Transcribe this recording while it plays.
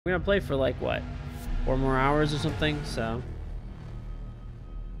We're gonna play for like what, 4 more hours or something. So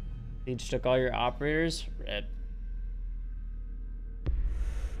you just took all your operators. Rip.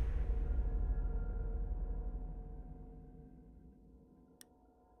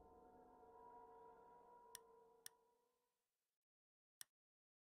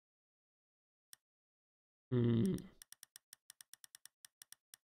 Someone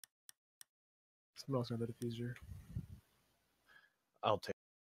else got the diffuser. I'll take.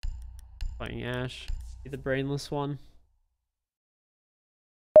 Fighting Ash. Be the brainless one.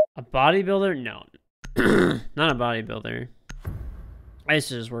 A bodybuilder? No. Not a bodybuilder. I used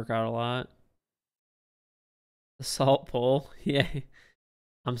to just work out a lot. The salt pole. Yeah.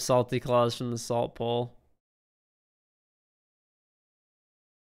 I'm Salty Claus from the salt pole.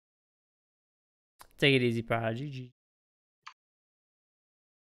 Take it easy, Prodigy.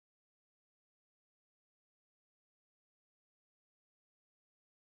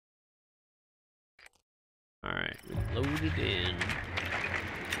 Alright, load it in.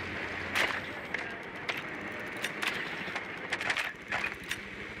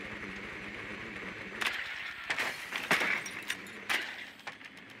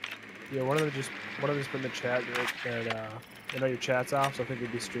 Yeah, one of them just put in the chat that I know your chat's off, so I think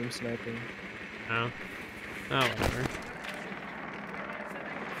we'd be stream sniping. Oh. Oh, whatever.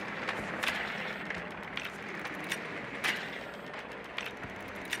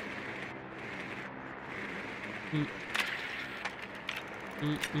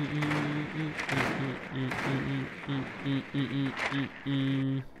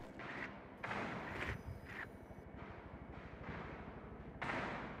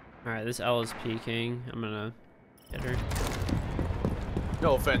 Alright, this L is peeking. I'm gonna hit her.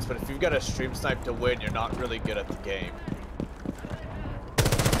 No offense, but if you've got a stream snipe to win, you're not really good at the game.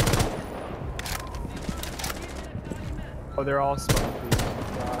 Oh, they're all smoky.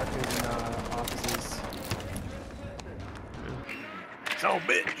 In offices. So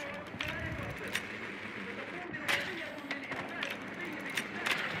bitch.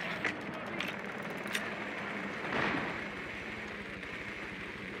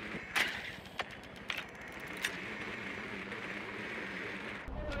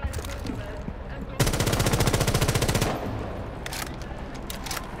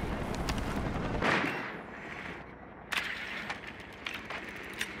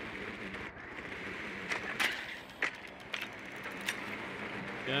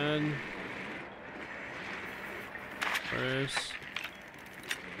 Good. First.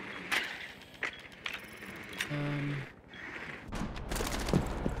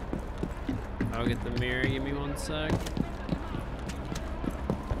 I'll get the mirror. Give me 1 sec.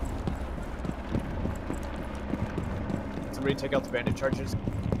 Somebody take out the bandit charges.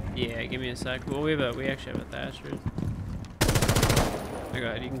 Yeah, give me a sec. Well, we actually have a Thatcher. Oh, go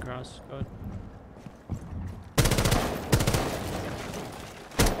ahead. You can cross. Go ahead.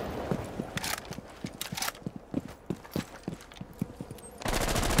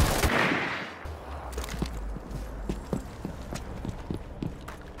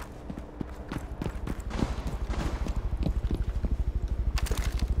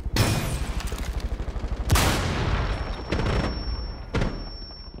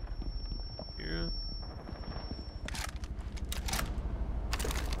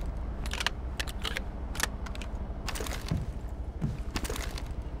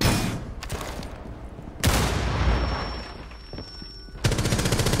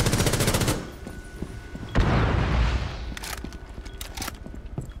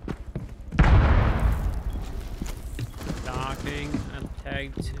 I'm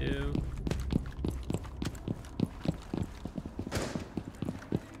tagged 2.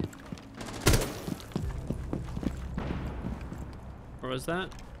 Where was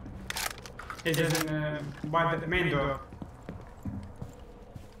that? It's just by the main door.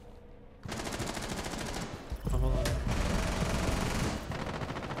 Oh, hold on.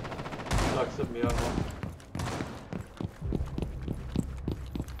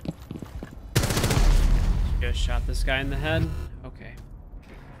 Just shot this guy in the head. Okay.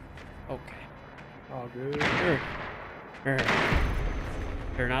 Okay. Oh, good.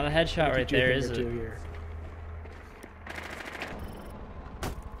 They're not a headshot right there, is it? Here.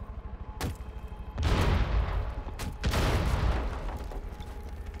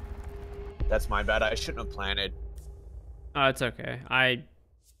 That's my bad. I shouldn't have planted. Oh, it's okay. I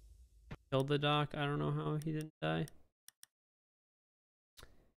killed the doc. I don't know how he didn't die.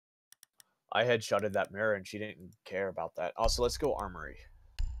 I headshotted that mirror and she didn't care about that. Also, let's go armory.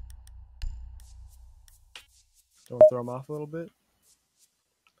 Don't throw them off a little bit.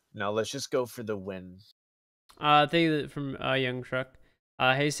 No, let's just go for the win. Thank you from Young Truck.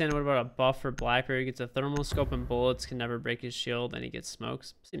 Hey Santa, what about a buff for Blackberry? He gets a thermal scope and bullets, can never break his shield, and he gets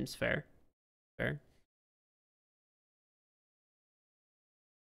smokes. Seems fair. Fair.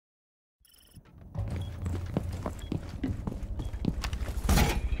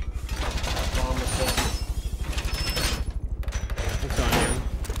 What's on you?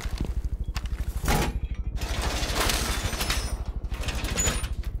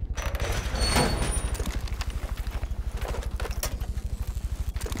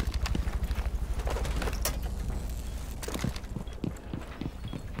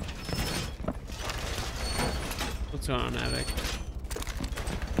 What's going on, Avic?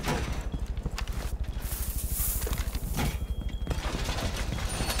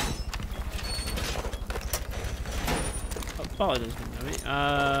 Apologies for me.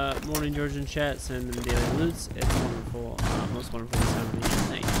 Morning, George in chat. Send them daily loots. It's wonderful. Most wonderful time of the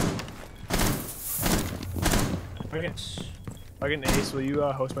year. Thank you. Fucking Ace, will you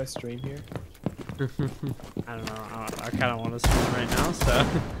host my stream here? I don't know. I kind of want to stream right now, so.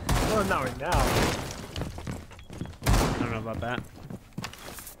 Well, not right now. I don't know about that.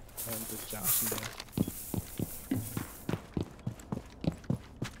 I'm just joshing there.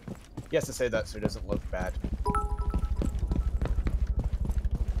 He has to say that so he doesn't look bad.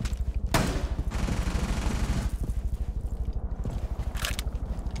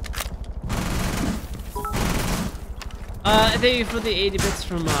 Thank you for the 80 bits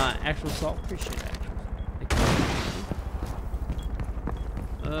from Actual Salt. Appreciate it.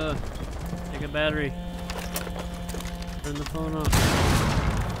 Take a battery. Turn the phone off.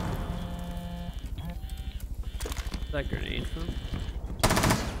 Where's that grenade from?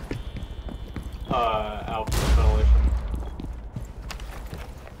 Out ventilation.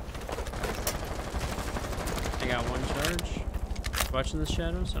 I got one charge. Watching the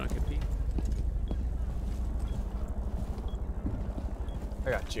shadows so I don't get peeked. I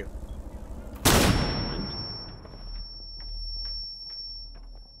got you.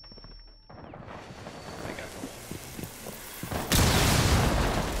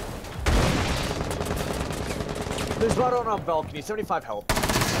 There's right on our balcony, 75 health.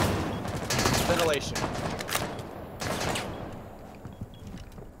 Ventilation.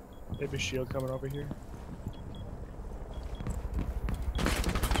 They have a shield coming over here.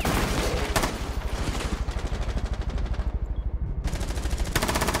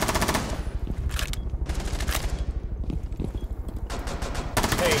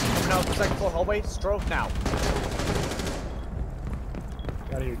 Hey, coming out the second floor hallway, stroke now.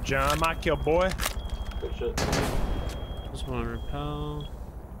 Get out of here, John. My kill, boy. Good shit. Just want to repel.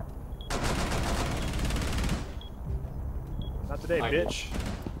 Not today, Thank you. bitch.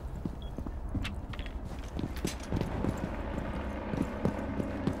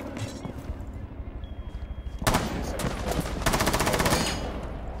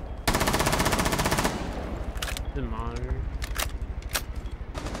 The monitor.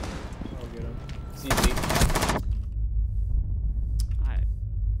 I'll get him. CZ.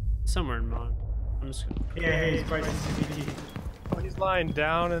 Somewhere in mod. I'm just gonna. Yeah, he's by the CCTV. Oh, he's lying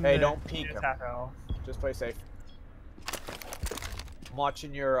down in Hey, the... don't peek him. half health. Just play safe. I'm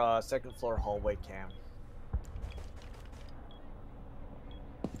watching your second floor hallway cam.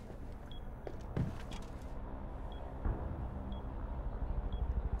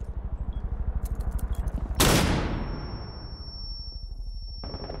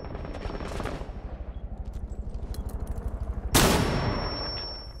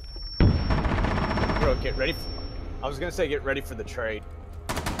 Bro, get ready. I was gonna say get ready for the trade.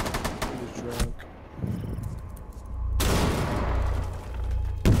 He was drunk.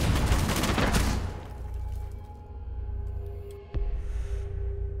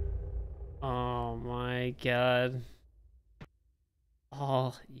 Oh my god.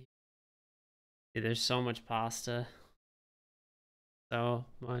 Oh, dude, there's so much pasta. So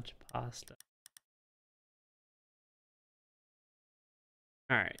much pasta.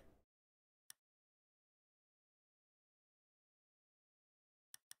 All right.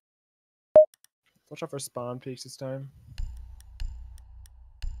 Watch out for spawn peaks this time.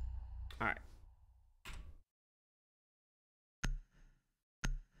 All right.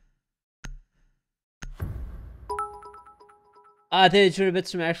 They drew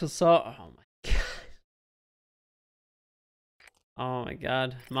bits from actual salt. Oh my god. Oh my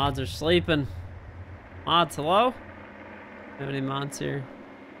god. Mods are sleeping. Mods, hello? Have any mods here?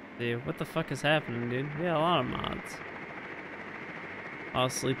 Dude, what the fuck is happening, dude? We got a lot of mods. All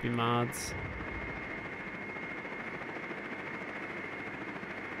sleepy mods.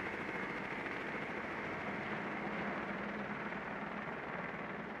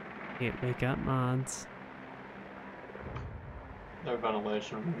 Can't wake up mods. No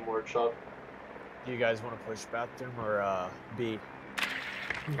ventilation in workshop. Do you guys want to push bathroom or B?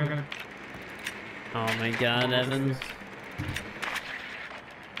 Okay. Oh my god, Evans.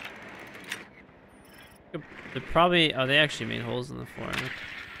 They're probably. Oh, they actually made holes in the floor.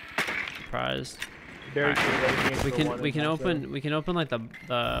 Surprised. Very Alright. good. We can open like the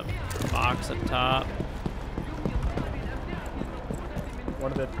box up top.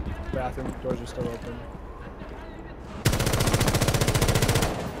 One of the bathroom doors are still open.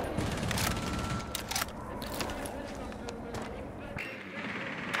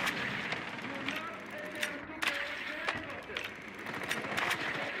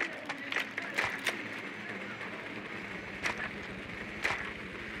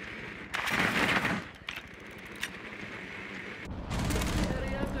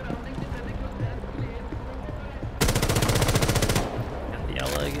 Got the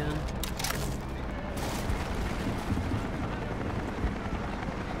yellow again.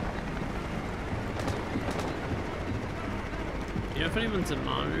 You know if anyone's a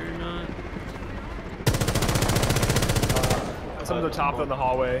monitor or not? Some of the top on the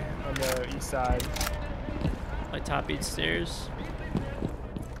hallway on the east side. Like top each stairs.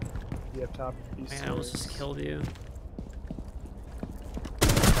 Yep, top east. Man, I almost just stairs. killed you.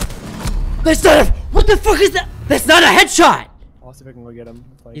 That's not a. What the fuck is that? That's not a headshot. I'll see if I can go get him.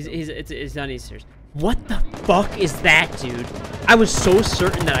 It's not east stairs. What the fuck is that, dude? I was so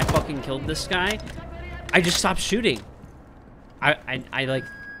certain that I fucking killed this guy. I just stopped shooting. I like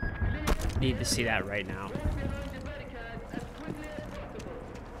need to see that right now.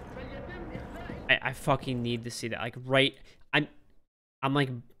 I fucking need to see that. Like right, I'm like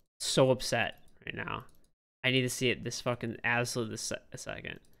so upset right now. I need to see it this fucking absolute a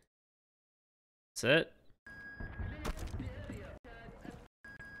second. That's it.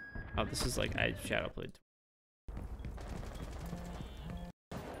 Oh, this is like I shadow played.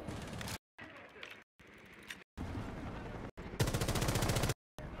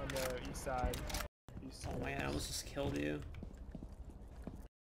 On the east side. East Oh man, I almost just killed you.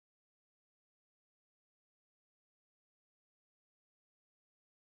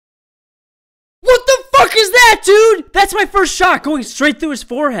 What the fuck is that, dude? That's my first shot going straight through his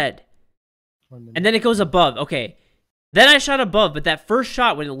forehead. And then it goes above. Okay. Then I shot above, but that first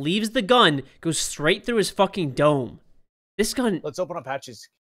shot, when it leaves the gun, goes straight through his fucking dome. This gun... Let's open up hatches.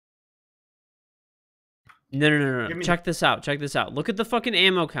 No. Check this out. Check this out. Look at the fucking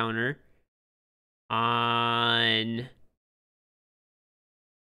ammo counter. On...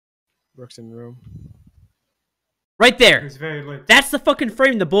 Brooks in the room. Right there. It's very lit. That's the fucking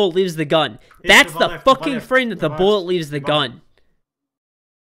frame the bullet leaves the gun. That's the fucking frame that the bullet leaves the gun.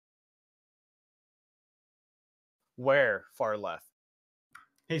 Where? Far left.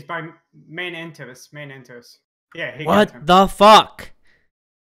 He's by main enters. Main enters. Yeah, he got What him. the fuck?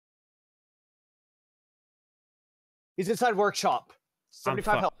 He's inside workshop.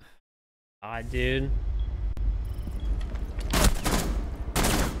 75 health. Ah, dude.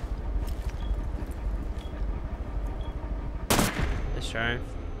 Let's try.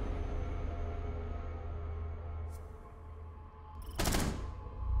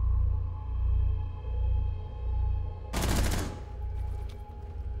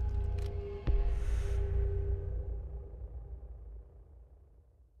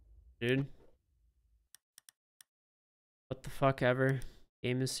 Dude. What the fuck ever.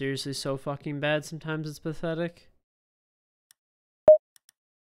 Game is seriously so fucking bad, sometimes it's pathetic.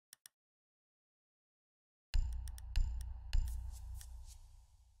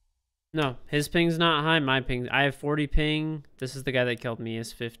 No, his ping's not high, my ping. I have 40 ping. This is the guy that killed me,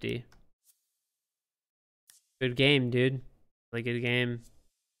 is 50. Good game, dude. Really good game.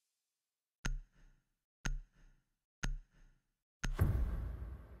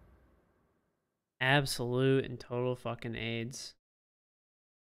 Absolute and total fucking AIDS.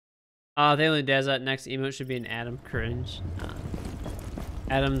 The only does that next emote should be an Adam cringe. Nah.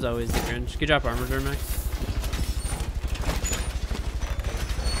 Adam's always the cringe. Good job, Armor Dermac.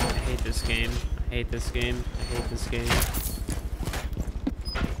 I hate this game. I hate this game. I hate this game.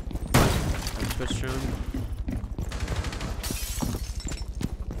 Twitch drone.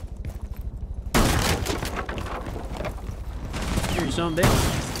 You're your own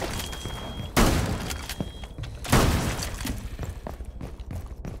bitch.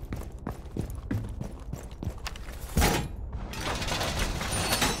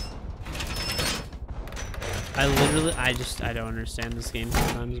 I don't understand this game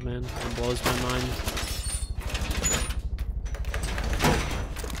sometimes, man. It blows my mind.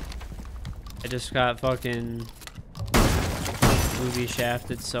 I just got fucking movie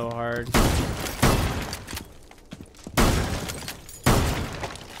shafted so hard.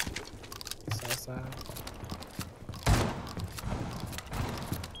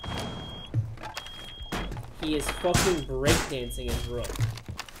 He is fucking breakdancing in Rook.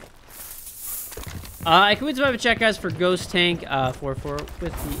 Can we have a check, guys, for Ghost Tank 44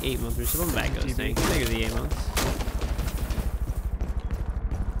 with the 8 month resub? Welcome back, Ghost Tank. Thank you for the 8 months.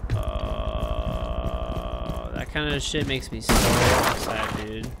 That kind of shit makes me so sad,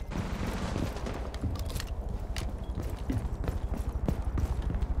 dude.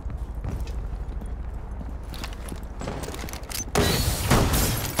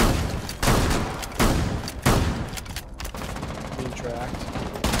 Being tracked.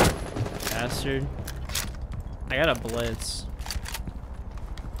 Bastard. I got a blitz.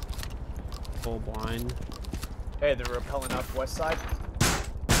 Full blind. Hey, they're repelling up west side.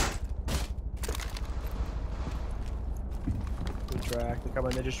 Being tracked. They're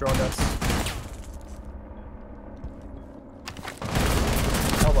coming. They just joined us.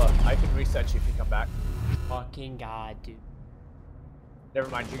 Ella, I can reset you if you come back. Fucking god, dude. Never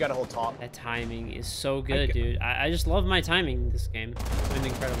mind, you gotta hold top. That timing is so good, dude. I just love my timing in this game. It's been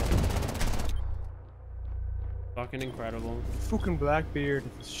incredible. Fucking incredible. Fucking Blackbeard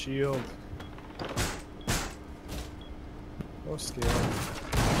with his shield. No skill.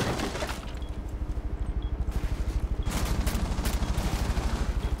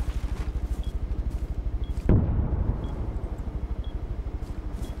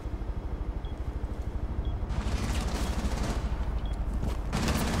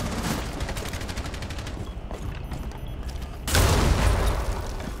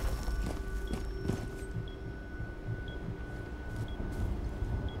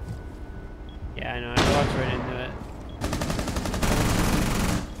 Yeah, I know. I walked right into it.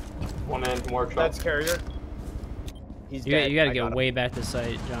 One end, more truck. That's carrier. He's You, dead. you gotta I get got him. way back to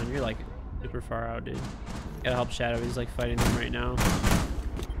site, John. You're like super far out, dude. Gotta help Shadow. He's like fighting them right now.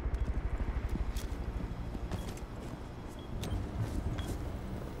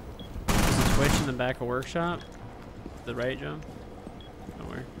 Is the Twitch in the back of workshop? To the right, John?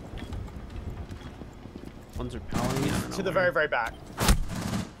 Nowhere. Ones are palling it. I don't know To the where. very, very back.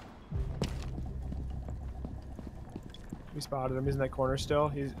 We spotted him. He's in that corner still.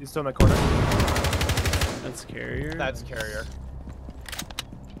 He's still in that corner. That's carrier. That's carrier.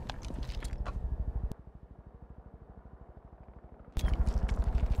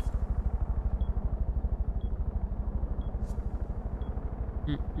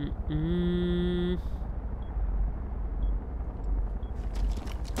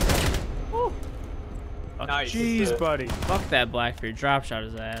 Nice. Jeez, buddy. Fuck that Blackbeard. Drop shot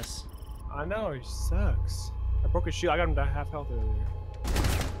his ass. I know, he sucks. I broke his shield. I got him to half health earlier.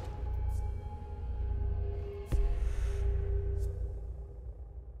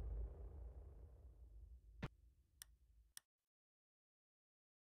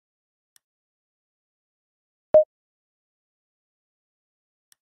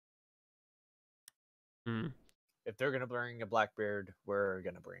 If they're gonna bring a Blackbeard, we're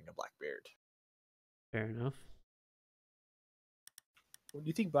gonna bring a Blackbeard. Fair enough. Well, do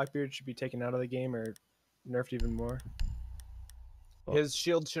you think Blackbeard should be taken out of the game or nerfed even more? His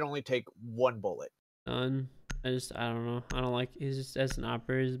shield should only take one bullet. Done. I don't know. I don't like. He's just as an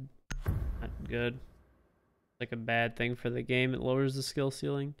operator, he's not good. Like a bad thing for the game. It lowers the skill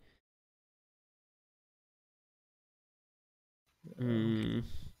ceiling.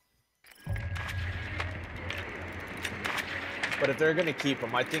 But if they're gonna keep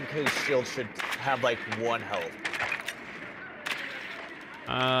him, I think his shield should have like 1 health.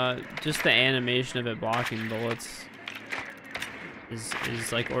 Just the animation of it blocking bullets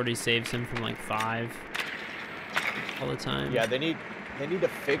is like already saves him from like 5 all the time. Yeah, they need to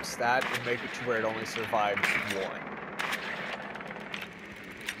fix that and make it to where it only survives 1.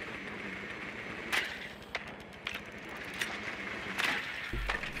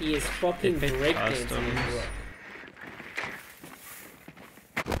 He is fucking breakdancing.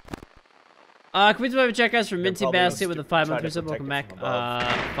 Can we do a check, guys, from Minty probably Basket with a 5 month try to resub? Welcome back. protect it from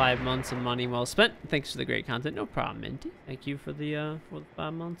above. 5 months of money well spent. Thanks for the great content. No problem, Minty. Thank you for the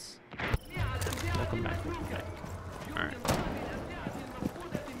 5 months. Welcome back. Welcome back. All right.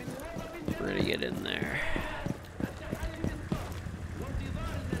 We're gonna get in there.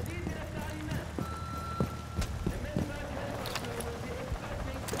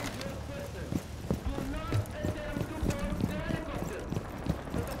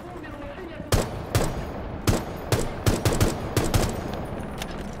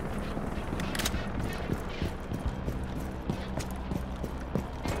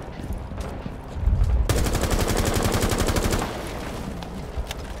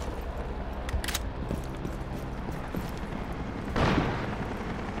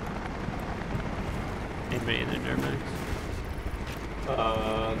 Anybody in there, Durmax?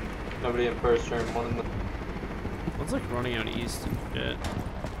 Nobody in first turn, one in the It's like running out east and shit.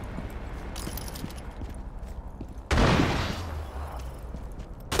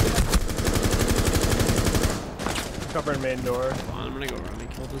 Covering main door. Hold on, I'm gonna go around and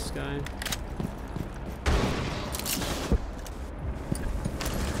kill this guy.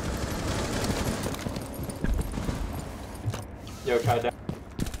 Yo, try down.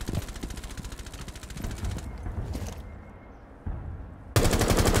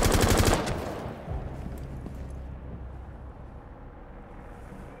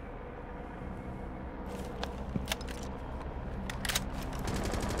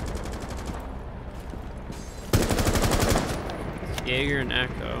 Jaeger and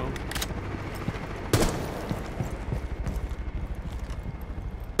Echo.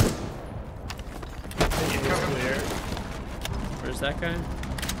 Clear. Where's that guy?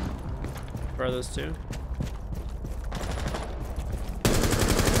 Where are those two?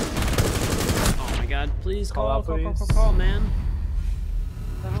 Oh my god, please Call call, out, call, please. man.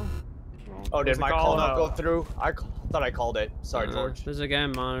 What the hell? Oh, did There's a my call call not out. go through? Thought I called it. Sorry, George. There's a guy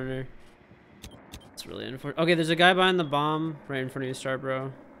on monitor. It's really unfortunate. Okay, there's a guy behind the bomb right in front of you,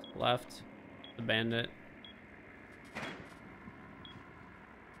 Starbro. Left. The bandit.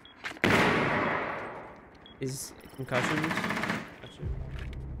 He's concussions.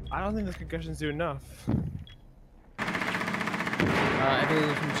 I don't think the concussions do enough. I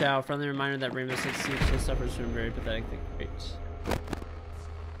believe from Chow. Friendly reminder that Rainbow Six Siege still suffers from very pathetic things.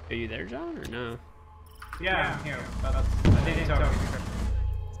 Are you there, John, or no? Yeah, I'm here. But I didn't talk.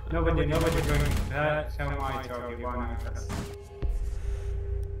 Nobody doing that. So I talk. You want to.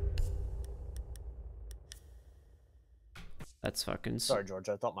 That's fucking. Sorry, George.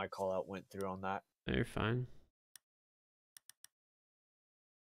 I thought my call out went through on that. No, you're fine.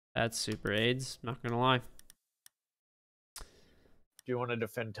 That's super AIDS. Not gonna lie. Do you want to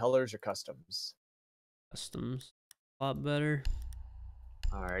defend tellers or customs? Customs. A lot better.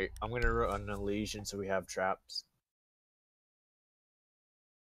 Alright, I'm gonna run a legion so we have traps.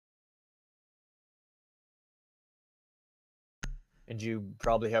 And you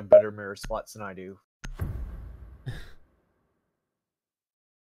probably have better mirror spots than I do.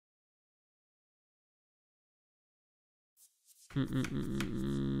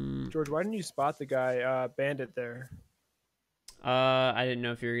 George, why didn't you spot the guy, bandit there? I didn't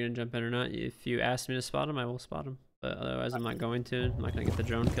know if you were gonna jump in or not. If you asked me to spot him, I will spot him. But otherwise, I'm not going to. I'm not gonna get the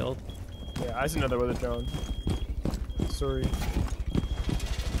drone killed. Yeah, I see another with a drone. Sorry.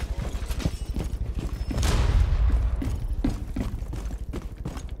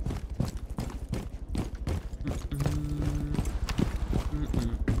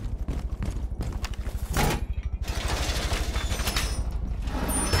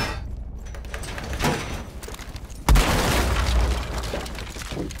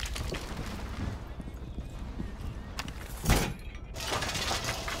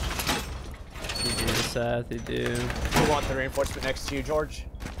 They do. You want the reinforcement next to you, George?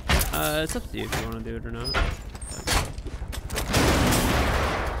 It's up to you if you want to do it or not.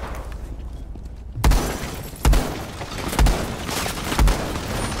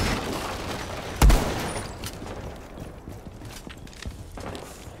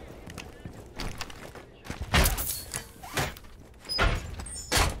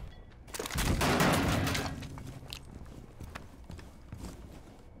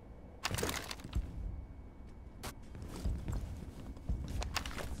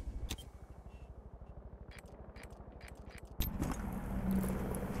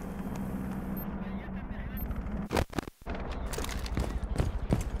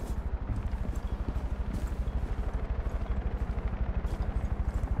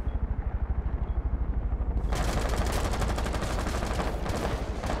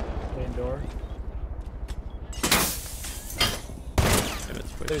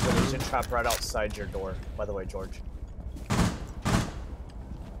 There's a legion trap right outside your door, by the way, George.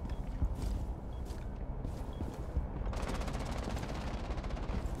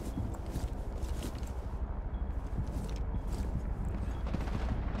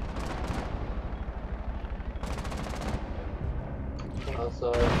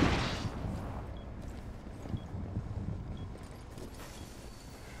 Outside.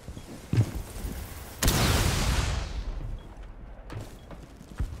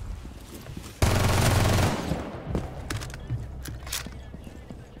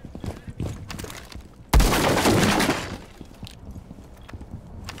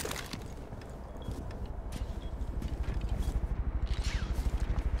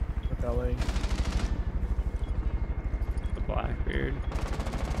 Belly. The Blackbeard.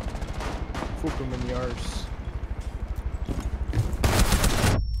 Foop him in the arse.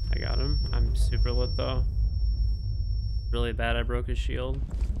 I got him. I'm super lit though. really bad I broke his shield.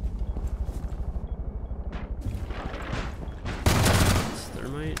 It's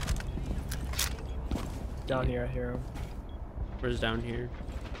thermite. Down here, I hear him. Where's down here?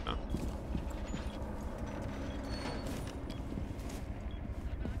 Oh.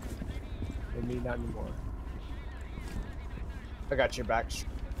 For me, not anymore. I got your back.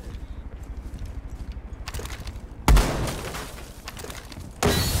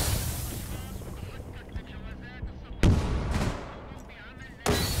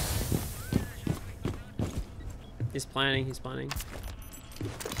 He's planning, he's planning.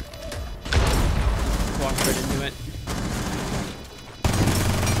 Walk right into it.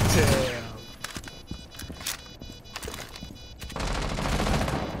 Damn.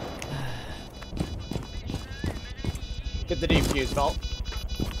 Get the defuse, Vault.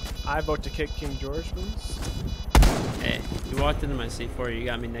 I vote to kick KingGeorge, please. Hey, you walked into my C4, you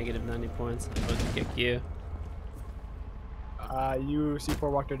got me negative 90 points. I was to kick you. You C4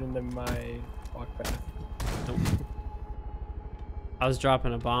 walked it into my walk path. Nope. I was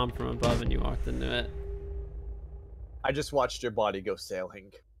dropping a bomb from above and you walked into it. I just watched your body go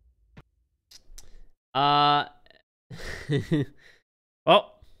sailing. Oh.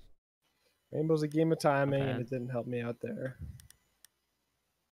 Rainbow's a game of timing, Okay. and it didn't help me out there.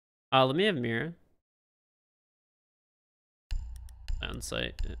 Let me have Mira. On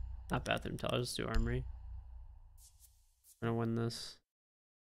site. Not bathroom tell, I'll just do armory. I'm gonna win this.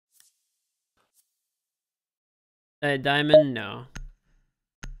 Hey, diamond? No.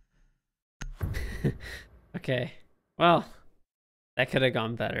 Okay. Well, that could have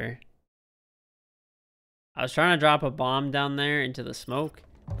gone better. I was trying to drop a bomb down there into the smoke,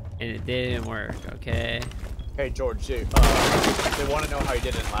 and it didn't work, okay? Hey, George, they want to know how you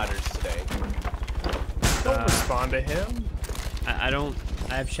did in ladders today. Don't respond to him. I don't...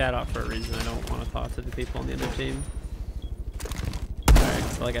 I have chat off for a reason. I don't want to talk to the people on the other team. Alright, I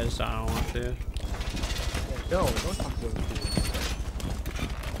feel like I don't want to. No, don't talk to him.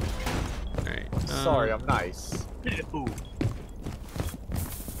 Alright. Sorry, I'm nice. Ooh.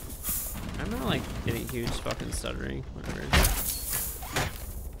 I'm not like getting huge fucking stuttering. Whatever.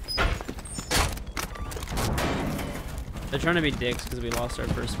 They're trying to be dicks because we lost our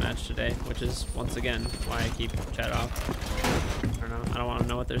first match today, which is once again why I keep chat off. I don't know. I don't want to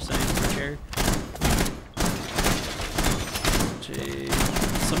know what they're saying for sure. Gee.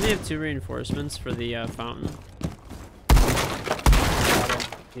 Somebody have 2 reinforcements for the fountain.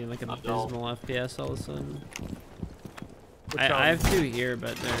 Yeah, like an abysmal FPS all of a sudden. I have 2 here,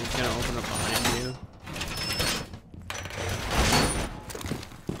 but they're gonna open up behind you.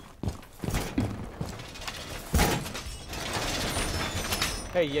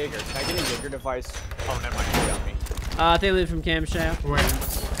 Hey, Jaeger, can I get a Jaeger device? Oh, never mind, you got me. They leave from camshaft.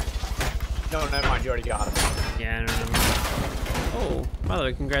 No, never mind, you already got him. Yeah, I don't know. Oh, by the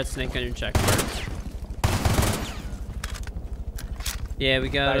way, congrats, Snake, on your check mark. Yeah, we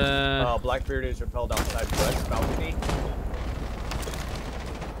got Blackbeard is repelled outside west balcony.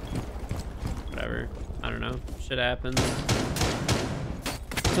 whatever. I don't know. Shit happens.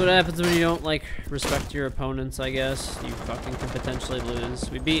 That's what happens when you don't, like, respect your opponents, I guess. You fucking could potentially lose.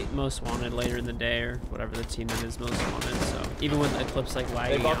 We beat Most Wanted later in the day, or whatever the team that is Most Wanted, so even with Eclipse, like, They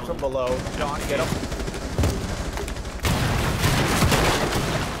lagging bumped out. from below. John, get him.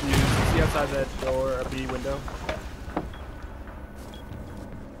 You see outside that door, a B window?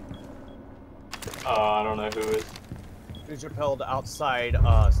 I don't know who is. He's repelled outside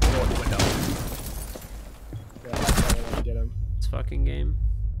north window. Yeah, I don't want to get him. This fucking game.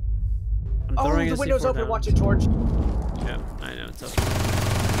 I'm Oh, throwing the a window's C4 open. down. Watch it, George. Yeah, I know, it's open.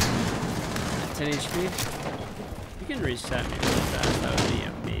 10 HP? You can reset me really fast, that would be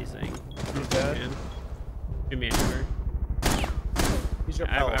amazing. He's dead. Man. Shoot me anywhere. He's I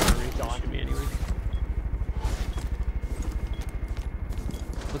repelled. have reach, John. shoot me anywhere.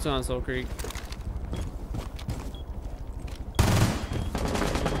 What's on Soul Creek?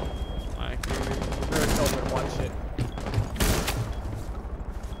 Very open. Watch it.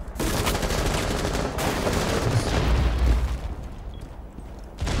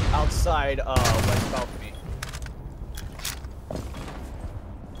 Outside west balcony.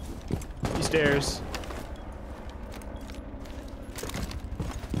 He stairs.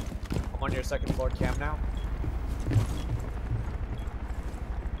 I'm on your second floor cam now.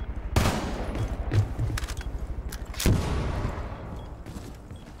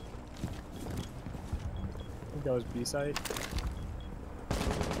 I think that was B side.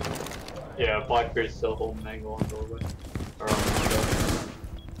 Yeah, Blackbeard's still holding angle on doorway. Or on the window.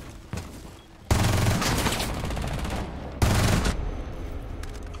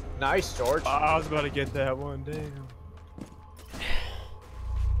 Nice, George. I was about to get that one, damn.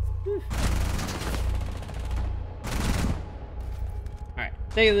 Alright.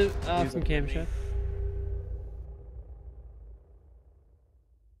 Thank you, Luke, He's from a Cam mini. Chef.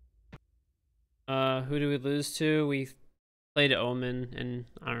 Who do we lose to? We played Omen, and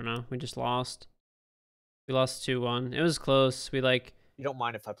I don't know. We just lost. We lost 2-1. It was close. We like. You don't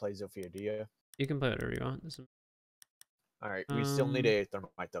mind if I play Zofia, do you? You can play whatever you want. Doesn't- All right. We still need a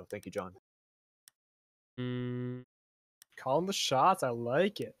thermite though. Thank you, John. Mm, Calling the shots. I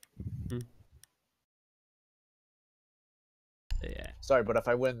like it. yeah. Sorry, but if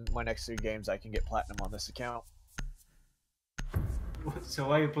I win my next 3 games, I can get platinum on this account. So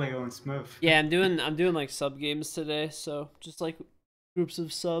why you play on Smurf? Yeah, I'm doing like sub games today, so just like groups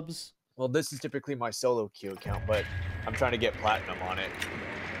of subs. Well, this is typically my solo queue account, but I'm trying to get platinum on it.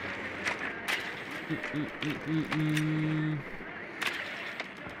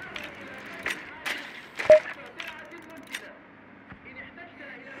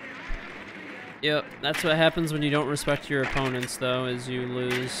 Yep, that's what happens when you don't respect your opponents, though, is you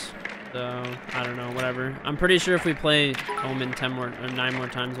lose. So, I don't know, whatever. I'm pretty sure if we play Omen 9 more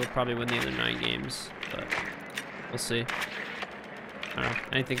times, we'll probably win the other 9 games. But we'll see. I don't know.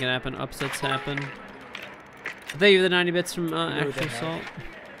 Anything can happen. Upsets happen. Thank you for the 90 bits from Actual Salt.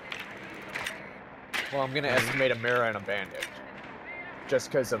 Well, I'm gonna estimate a mirror and a bandit,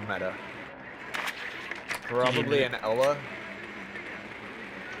 just because of meta. Probably an Ella.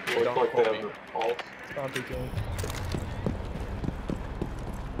 Looks Don't like quote they me. have a pulse. It's not big game.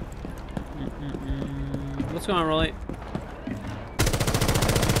 What's going on, Rolly?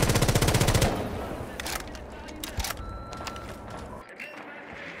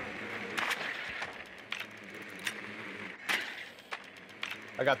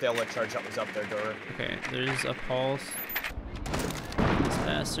 I got the Ella charge that was up there, Dora. Okay, there's a pulse. This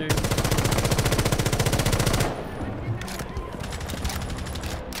bastard.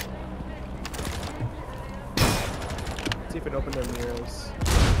 See if it opened their mirrors.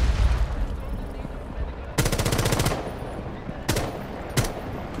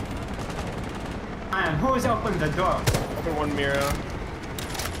 Man, who's opened the door? Open one mirror.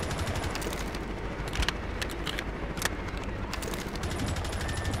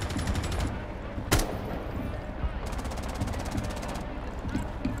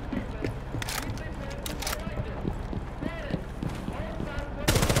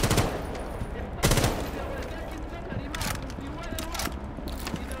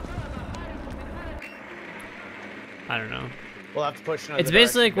 I don't know. We'll have to push another It's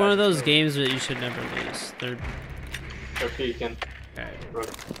basically like direction, one of guys. those So- games that you should never lose. They're They're peeking. okay.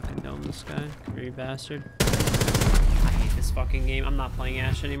 Right. I know this guy, you bastard. I hate this fucking game. I'm not playing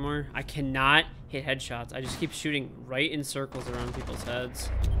Ash anymore. I cannot hit headshots. I just keep shooting right in circles around people's heads.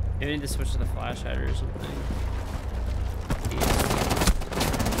 Maybe I need to switch to the flash hider or something.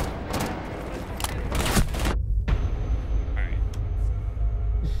 Alright.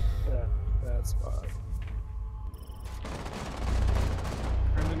 Yeah, that spot.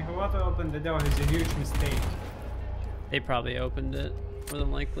 I mean, whoever opened the door is a huge mistake. They probably opened it, more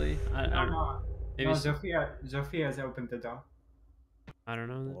than likely. I don't know. Maybe No, s- Zofia has opened the door. I don't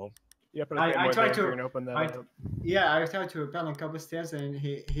know. Well, Yeah, but I I tried tried to- to open that I- up. Yeah, I tried to repel a couple stairs and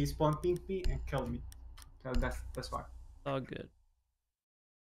he spawned pinged me and killed me. So that's why. All good.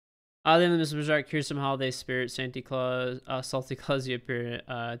 Then Mr. Berserk, here's some holiday spirit. Santa Claus, Salty Claus, you appear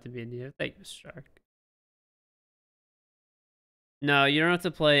to be in here. Thank you, Mr. Shark. No, you don't have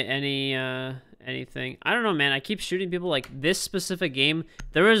to play anything. I don't know, man. I keep shooting people like this specific game.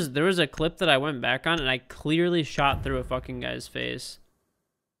 There was a clip that I went back on and I clearly shot through a fucking guy's face.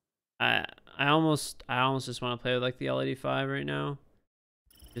 I almost just want to play with like the L85 right now.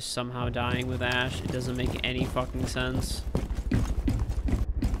 Just somehow dying with Ash. It doesn't make any fucking sense.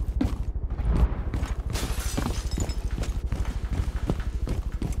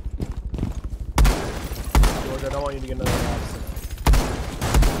 George, I don't want you to get another accident.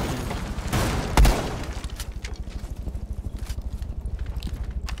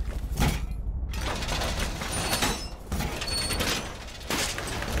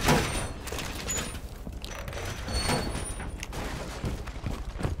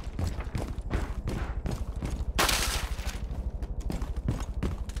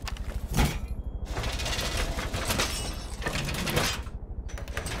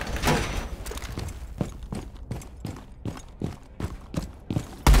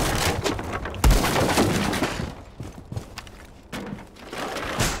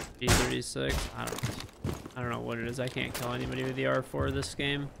 G36. I don't know what it is. I can't kill anybody with the R4 this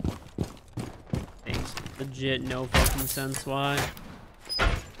game. Makes legit no fucking sense why.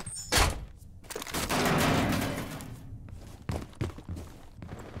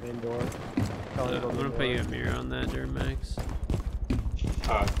 Main door. I'm gonna put you a mirror on that, Duramax.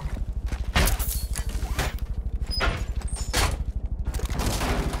 Alright.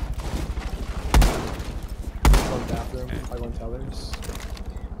 One bathroom, I one tellers.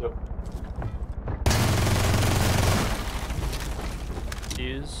 Yep.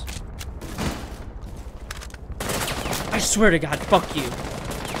 Use. I swear to God, fuck you.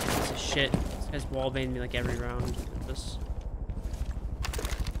 Piece of shit. This guy's wallbanging me like every round. Just...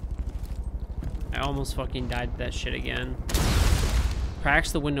 I almost fucking died to that shit again.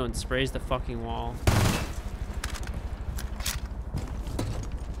 Cracks the window and sprays the fucking wall.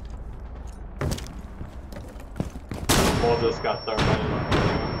 Wall just got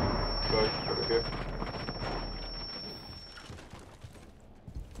thermite. George, over here.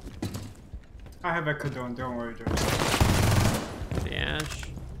 I have a cordon, don't worry, George. The ash.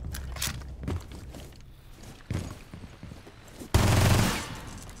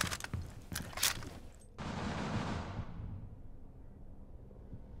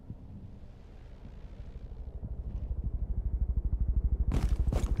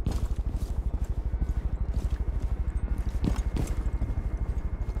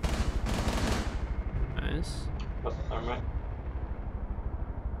 Nice. That's the thermite.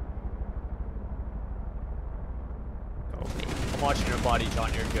 Go, baby. I'm watching your body,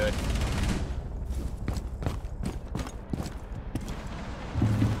 John. You're good.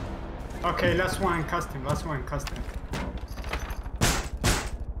 Okay, last one custom, last one custom.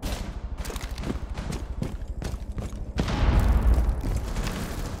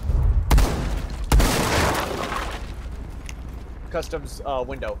 Customs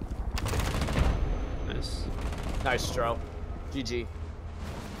window. Nice. Nice, Stro. GG.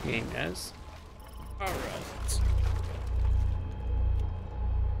 Game, guys. Alright.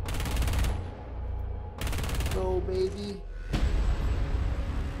 Go, baby.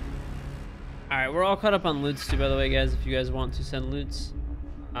 Alright, we're all caught up on loots too, by the way, guys, if you guys want to send loots.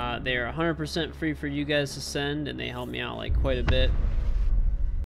 They are 100% free for you guys to send, and they help me out, like, quite a bit.